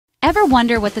Ever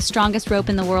wonder what the strongest rope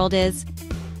in the world is?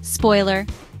 Spoiler,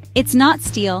 it's not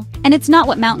steel, and it's not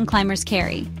what mountain climbers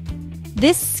carry.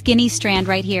 This skinny strand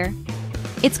right here,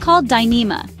 it's called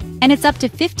Dyneema, and it's up to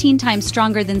 15 times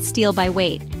stronger than steel by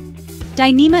weight.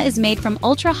 Dyneema is made from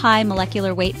ultra-high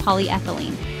molecular weight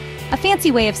polyethylene, a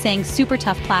fancy way of saying super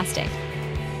tough plastic.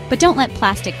 But don't let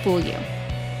plastic fool you.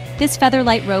 This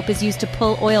feather-light rope is used to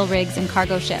pull oil rigs and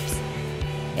cargo ships.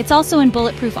 It's also in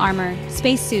bulletproof armor,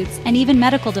 spacesuits, and even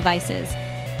medical devices.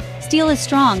 Steel is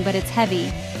strong, but it's heavy.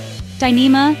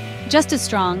 Dyneema, just as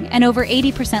strong and over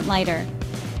 80% lighter.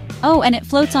 Oh, and it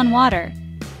floats on water.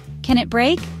 Can it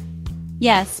break?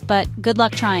 Yes, but good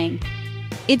luck trying.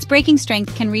 Its breaking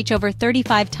strength can reach over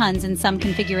 35 tons in some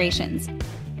configurations.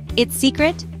 Its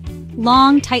secret?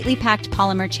 Long, tightly packed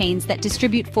polymer chains that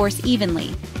distribute force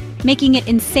evenly, making it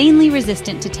insanely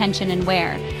resistant to tension and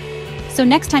wear. So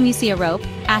next time you see a rope,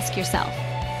 ask yourself,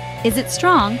 is it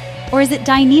strong or is it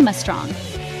Dyneema strong?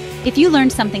 If you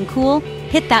learned something cool,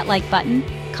 hit that like button,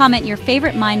 comment your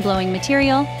favorite mind-blowing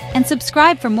material, and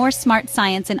subscribe for more smart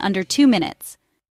science in under 2 minutes.